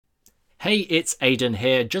Hey, it's Aidan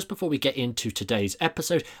here. Just before we get into today's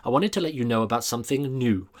episode, I wanted to let you know about something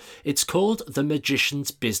new. It's called the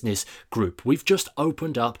Magician's Business Group. We've just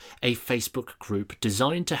opened up a Facebook group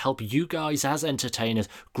designed to help you guys as entertainers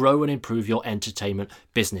grow and improve your entertainment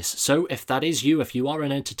business. So if that is you, if you are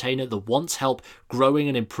an entertainer that wants help growing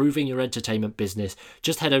and improving your entertainment business,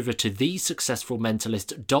 just head over to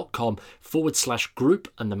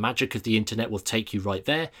thesuccessfulmentalist.com/group and the magic of the internet will take you right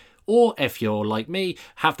there. Or if you're like me,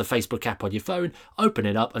 have the Facebook app on your phone, open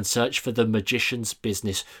it up and search for the Magician's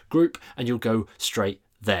Business Group and you'll go straight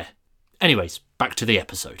there. Anyways, back to the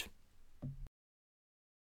episode.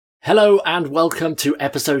 Hello and welcome to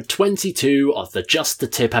episode 22 of the Just the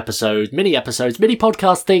Tip episodes, mini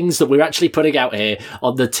podcast things that we're actually putting out here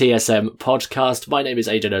on the TSM Podcast. My name is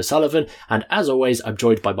Aidan O'Sullivan and as always, I'm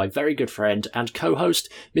joined by my very good friend and co-host,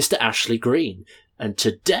 Mr. Ashley Green. And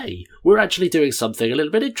today, we're actually doing something a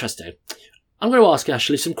little bit interesting. I'm going to ask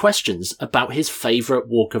Ashley some questions about his favourite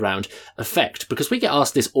walkaround effect, because we get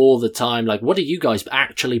asked this all the time, like, what do you guys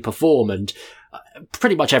actually perform? And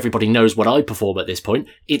pretty much everybody knows what I perform at this point.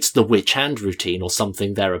 It's the witch hand routine or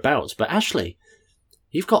something thereabouts. But Ashley,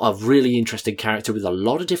 you've got a really interesting character with a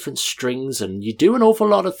lot of different strings, and you do an awful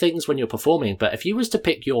lot of things when you're performing. But if you was to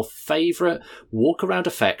pick your favourite walkaround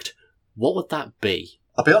effect, what would that be?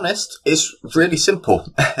 I'll be honest, it's really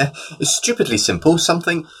simple. It's stupidly simple.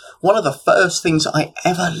 One of the first things I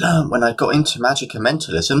ever learned when I got into magic and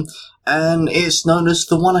mentalism, and it's known as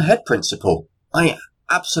the one ahead principle. I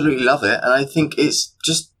absolutely love it, and I think it's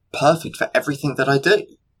just perfect for everything that I do.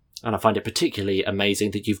 And I find it particularly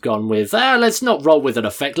amazing that you've gone with, let's not roll with an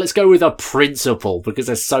effect, let's go with a principle, because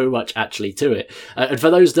there's so much actually to it. And for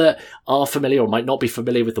those that are familiar or might not be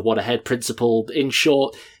familiar with the one ahead principle, in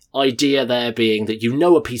short, idea there being that you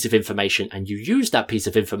know a piece of information and you use that piece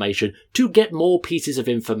of information to get more pieces of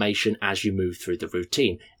information as you move through the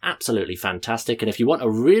routine. Absolutely fantastic. And if you want a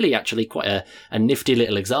really actually quite a nifty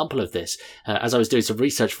little example of this, as I was doing some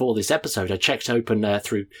research for this episode, I checked open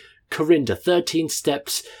through Corinda, 13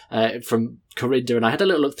 steps from Corinda, and I had a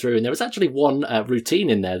little look through and there was actually one routine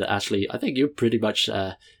in there that actually I think you pretty much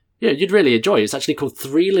you'd really enjoy. It's actually called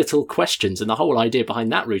 3 Little Questions, and the whole idea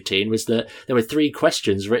behind that routine was that there were 3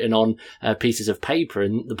 questions written on pieces of paper,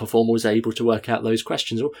 and the performer was able to work out those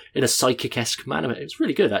questions in a psychic-esque manner. It was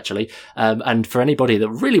really good, actually. And for anybody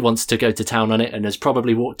that really wants to go to town on it and has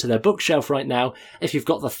probably walked to their bookshelf right now, if you've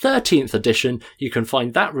got the 13th edition, you can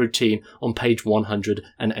find that routine on page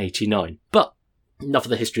 189. But enough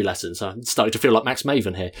of the history lessons. I'm starting to feel like Max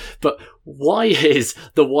Maven here. But why is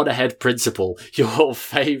the one ahead principle your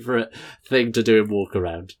favourite thing to do in walk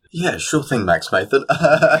around? Yeah, sure thing, Max Maven.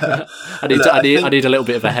 I need a little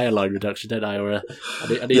bit of a hairline reduction, don't I? Or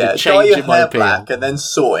I need a change dye your in my hair opinion. black and then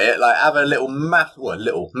sort it. Like have a little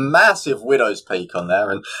massive widow's peak on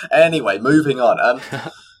there. And anyway, moving on.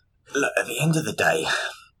 Look, at the end of the day,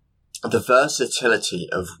 the versatility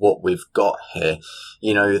of what we've got here,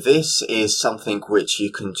 this is something which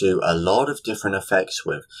you can do a lot of different effects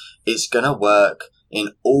with. It's going to work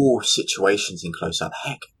in all situations in close-up.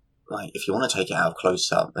 Heck, like if you want to take it out of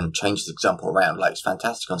close-up and change the example around, like it's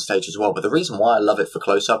fantastic on stage as well. But the reason why I love it for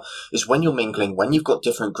close-up is when you're mingling, when you've got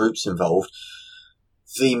different groups involved,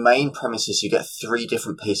 the main premise is you get 3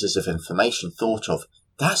 different pieces of information thought of.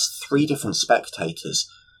 That's 3 different spectators.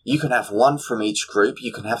 You can have 1 from each group.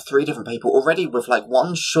 You can have 3 different people already with like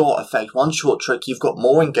one short effect, one short trick. You've got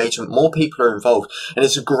more engagement, more people are involved. And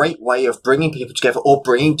it's a great way of bringing people together or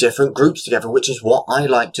bringing different groups together, which is what I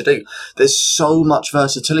like to do. There's so much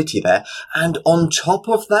versatility there. And on top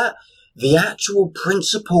of that, the actual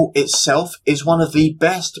principle itself is one of the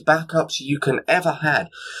best backups you can ever had.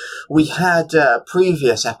 We had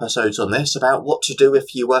previous episodes on this about what to do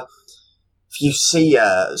if you see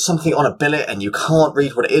something on a billet and you can't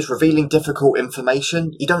read what it is, revealing difficult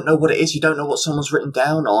information. You don't know what it is. You don't know what someone's written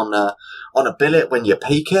down on a billet when you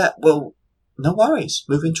peek it. Well, no worries.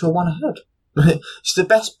 Move into a one ahead. It's the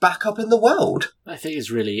best backup in the world. I think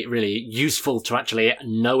it's really, really useful to actually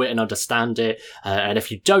know it and understand it. And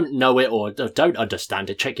if you don't know it or don't understand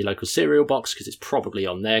it, check your local cereal box because it's probably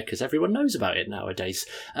on there because everyone knows about it nowadays.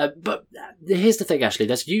 But here's the thing, Ashley.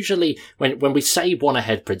 There's usually, when we say one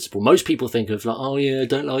ahead principle, most people think of like, oh yeah, I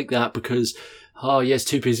don't like that because yes,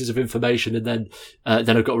 2 pieces of information and then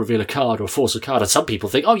I've got to reveal a card or force a card. And some people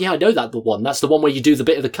think, oh yeah, I know that one. That's the one where you do the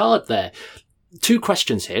bit of the card there. 2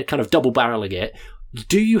 questions here, kind of double barreling it.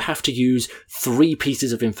 Do you have to use 3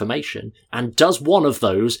 pieces of information? And does one of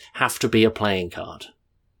those have to be a playing card?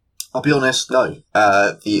 I'll be honest, no.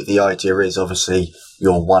 The idea is obviously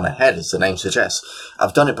you're one ahead, as the name suggests.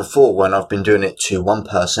 I've done it before when I've been doing it to one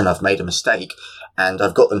person, I've made a mistake, and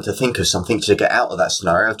I've got them to think of something to get out of that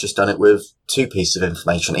scenario. I've just done it with 2 pieces of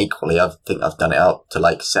information equally. I think I've done it up to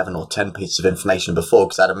like 7 or 10 pieces of information before,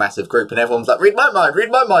 because I had a massive group and everyone was like, read my mind,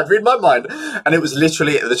 read my mind, read my mind. And it was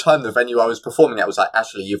literally, at the time, the venue I was performing at was like,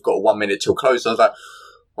 Ashley, you've got 1 minute till close. I was like,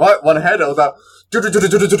 right, one ahead. I was like,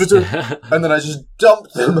 and then I just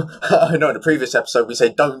dumped them. I know in a previous episode we say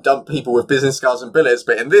don't dump people with business cards and billets,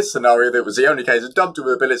 but in this scenario that was the only case, I dumped them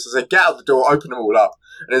with billets and said, get out the door, open them all up.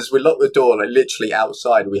 And as we locked the door, like literally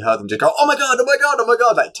outside, we heard them just go, oh my god, oh my god, oh my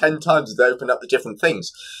god, like 10 times as they opened up the different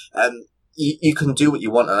things. You can do what you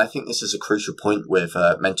want, and I think this is a crucial point with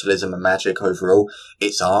mentalism and magic overall.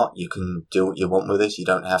 It's art. You can do what you want with this. You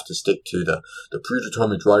don't have to stick to the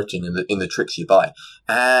predetermined writing in the tricks you buy.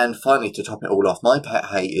 And finally, to top it all off, my pet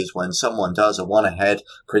hate is when someone does a one ahead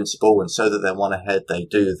principle, and so that they're one ahead, they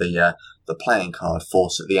do the playing card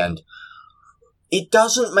force at the end. It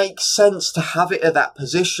doesn't make sense to have it at that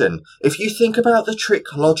position. If you think about the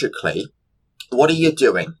trick logically, what are you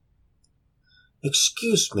doing?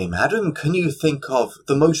 Excuse me, madam, can you think of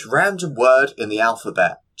the most random word in the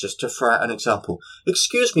alphabet? Just to throw out an example.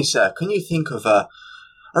 Excuse me, sir, can you think of a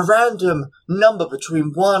random number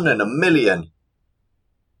between 1 and 1,000,000?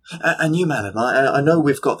 And you, madam, I know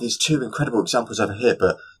we've got these 2 incredible examples over here,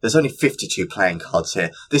 but there's only 52 playing cards here.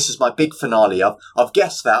 This is my big finale. I've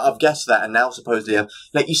guessed that, and now supposedly,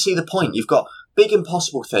 like, you see the point. You've got big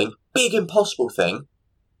impossible thing,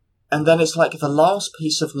 and then it's like the last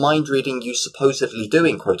piece of mind reading you supposedly do,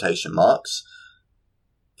 in quotation marks,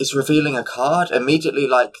 is revealing a card. Immediately,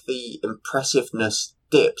 like, the impressiveness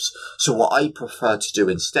dips. So what I prefer to do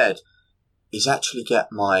instead is actually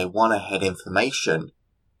get my one ahead information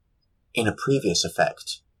in a previous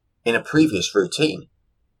effect, in a previous routine,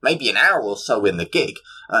 maybe an hour or so in the gig.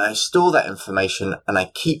 I store that information and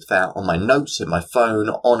I keep that on my notes in my phone,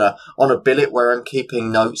 on a billet where I'm keeping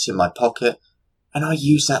notes in my pocket. And I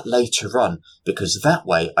use that later on, because that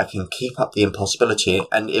way I can keep up the impossibility,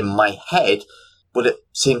 and in my head, well, it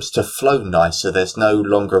seems to flow nicer. There's no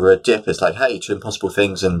longer a dip. It's like, hey, 2 impossible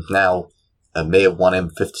things, and now a mere 1 in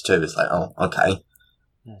 52. It's like, oh, okay.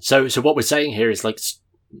 So what we're saying here is, like,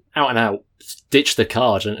 out and out, ditch the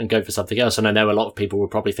card and go for something else. And I know a lot of people will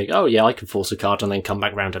probably think, oh yeah, I can force a card and then come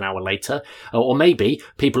back round an hour later. Or maybe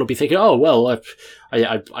people will be thinking, oh well,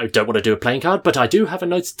 I don't want to do a playing card, but I do have a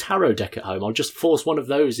nice tarot deck at home. I'll just force one of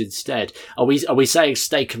those instead. Are we saying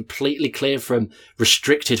stay completely clear from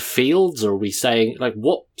restricted fields, or are we saying, like,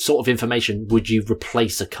 what sort of information would you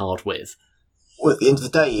replace a card with? Well, at the end of the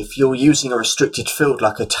day, if you're using a restricted field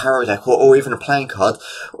like a tarot deck or even a playing card,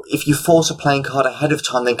 if you force a playing card ahead of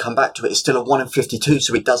time, then come back to it, it's still a 1 in 52,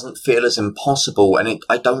 so it doesn't feel as impossible, and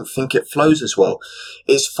I don't think it flows as well.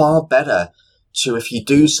 It's far better to, if you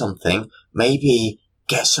do something, maybe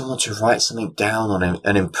get someone to write something down on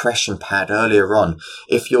an impression pad earlier on.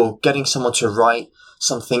 If you're getting someone to write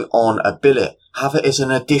something on a billet, have it as an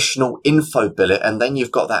additional info billet, and then you've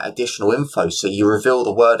got that additional info, so you reveal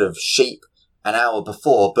the word of sheep an hour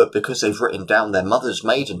before, but because they've written down their mother's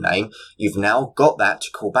maiden name, you've now got that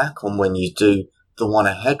to call back on when you do the one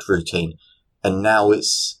ahead routine. And now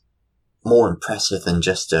it's more impressive than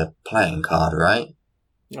just a playing card, right?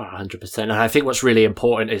 100%. And I think what's really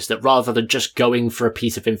important is that rather than just going for a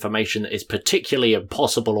piece of information that is particularly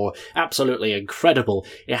impossible or absolutely incredible,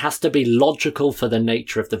 it has to be logical for the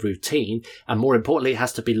nature of the routine. And more importantly, it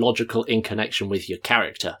has to be logical in connection with your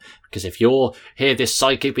character. Because if you're here, this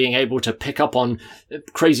psychic being able to pick up on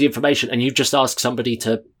crazy information, and you just ask somebody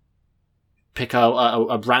to pick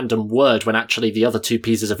a random word when actually the other 2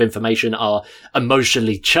 pieces of information are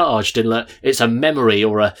emotionally charged, in that it's a memory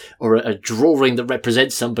or a drawing that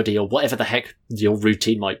represents somebody, or whatever the heck your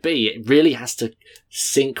routine might be, it really has to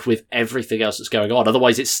sync with everything else that's going on.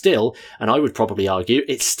 Otherwise it's still, and I would probably argue,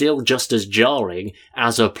 it's still just as jarring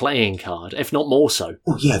as a playing card, if not more so.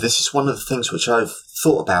 Oh yeah, this is one of the things which I've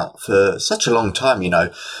thought about for such a long time,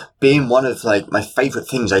 being one of, like, my favourite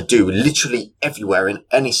things I do literally everywhere in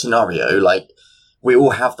any scenario. Like, we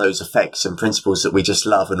all have those effects and principles that we just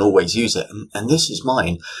love and always use it, and this is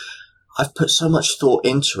mine. I've put so much thought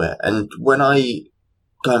into it, and when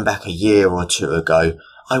going back a year or 2 ago,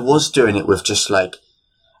 I was doing it with just like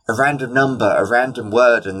a random number, a random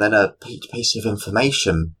word, and then a piece of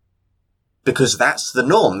information, because that's the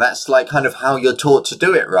norm. That's like kind of how you're taught to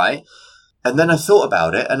do it, right? And then I thought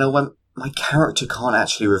about it, and I went, my character can't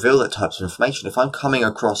actually reveal that type of information. If I'm coming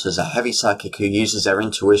across as a heavy psychic who uses their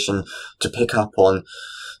intuition to pick up on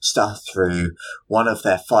stuff through one of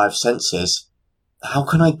their 5 senses, how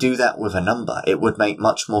can I do that with a number? It would make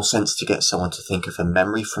much more sense to get someone to think of a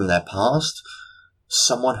memory from their past,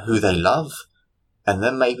 someone who they love, and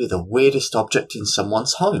then maybe the weirdest object in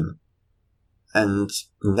someone's home. And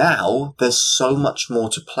now there's so much more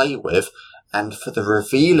to play with. And for the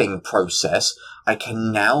revealing process, I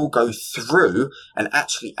can now go through and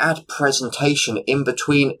actually add presentation in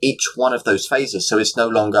between each one of those phases. So it's no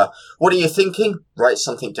longer, what are you thinking? Write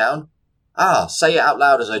something down. Say it out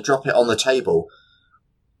loud as I drop it on the table.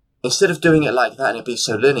 Instead of doing it like that and it be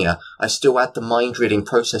so linear, I still add the mind reading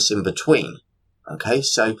process in between. Okay,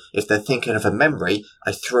 so if they're thinking of a memory,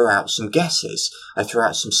 I throw out some guesses. I throw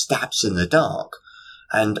out some stabs in the dark.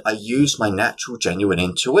 And I use my natural, genuine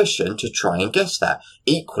intuition to try and guess that.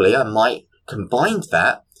 Equally, I might combine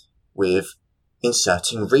that with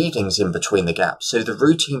inserting readings in between the gaps. So the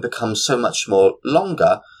routine becomes so much more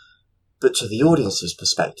longer. But to the audience's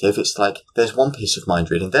perspective, it's like there's one piece of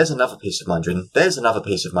mind reading, there's another piece of mind reading, there's another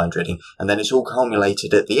piece of mind reading, and then it's all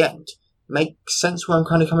culminated at the end. Make sense where I'm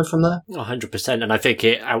kind of coming from there? 100%. And I think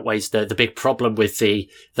it outweighs the big problem with the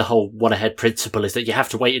whole one ahead principle is that you have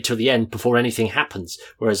to wait until the end before anything happens.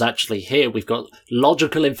 Whereas actually here we've got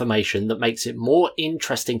logical information that makes it more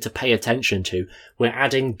interesting to pay attention to. We're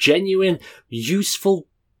adding genuine, useful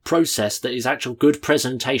process that is actual good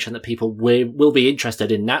presentation that people will be interested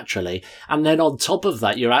in naturally. And then on top of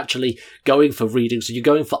that, you're actually going for readings. So you're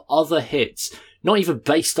going for other hits. Not even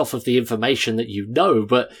based off of the information that you know,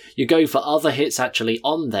 but you're going for other hits actually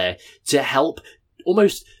on there to help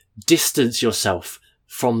almost distance yourself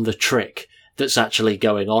from the trick that's actually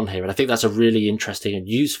going on here. And I think that's a really interesting and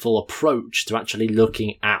useful approach to actually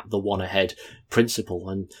looking at the one ahead principle.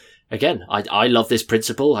 And again, I love this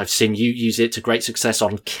principle. I've seen you use it to great success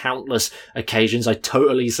on countless occasions. I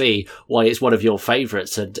totally see why it's one of your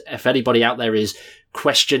favourites. And if anybody out there is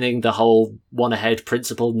questioning the whole one ahead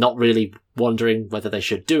principle, not really wondering whether they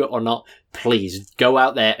should do it or not, please go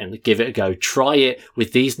out there and give it a go. Try it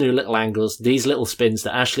with these new little angles, these little spins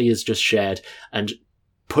that Ashley has just shared, and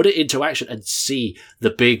put it into action and see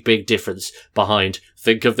the big difference behind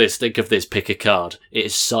think of this, pick a card. It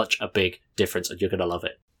is such a big difference and you're going to love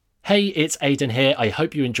it. Hey, it's Aidan here. I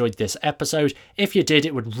hope you enjoyed this episode. If you did,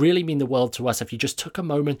 it would really mean the world to us if you just took a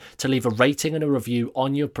moment to leave a rating and a review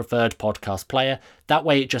on your preferred podcast player. That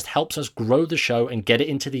way it just helps us grow the show and get it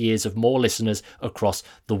into the ears of more listeners across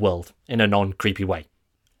the world in a non-creepy way.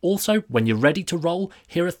 Also, when you're ready to roll,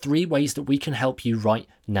 here are 3 ways that we can help you right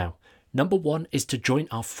now. Number 1 is to join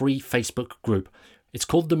our free Facebook group. It's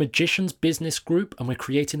called the Magician's Business Group, and we're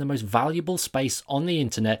creating the most valuable space on the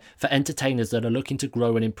internet for entertainers that are looking to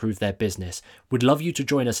grow and improve their business. We'd love you to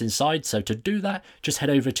join us inside, so to do that, just head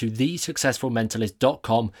over to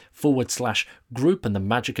thesuccessfulmentalist.com/group and the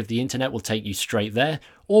magic of the internet will take you straight there,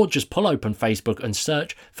 or just pull open Facebook and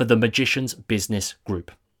search for the Magician's Business Group.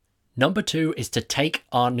 Number 2 is to take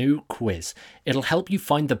our new quiz. It'll help you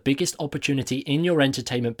find the biggest opportunity in your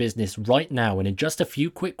entertainment business right now, and in just a few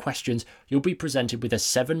quick questions, you'll be presented with a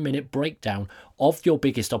 7-minute breakdown of your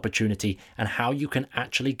biggest opportunity and how you can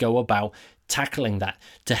actually go about tackling that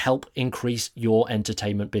to help increase your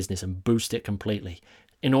entertainment business and boost it completely.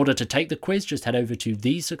 In order to take the quiz, just head over to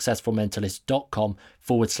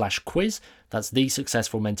thesuccessfulmentalist.com/quiz. That's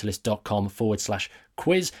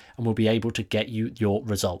thesuccessfulmentalist.com/quiz, and we'll be able to get you your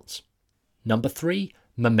results. Number 3,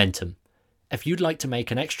 momentum. If you'd like to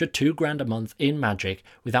make an extra $2,000 a month in magic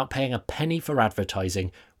without paying a penny for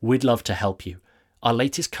advertising, we'd love to help you. Our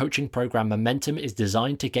latest coaching program, Momentum, is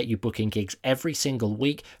designed to get you booking gigs every single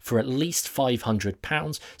week for at least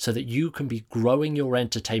 £500 so that you can be growing your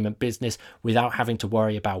entertainment business without having to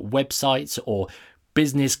worry about websites or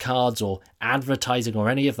business cards or advertising or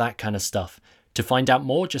any of that kind of stuff. To find out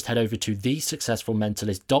more, just head over to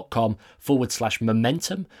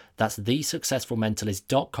thesuccessfulmentalist.com/momentum. That's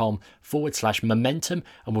thesuccessfulmentalist.com/momentum,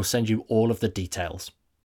 and we'll send you all of the details.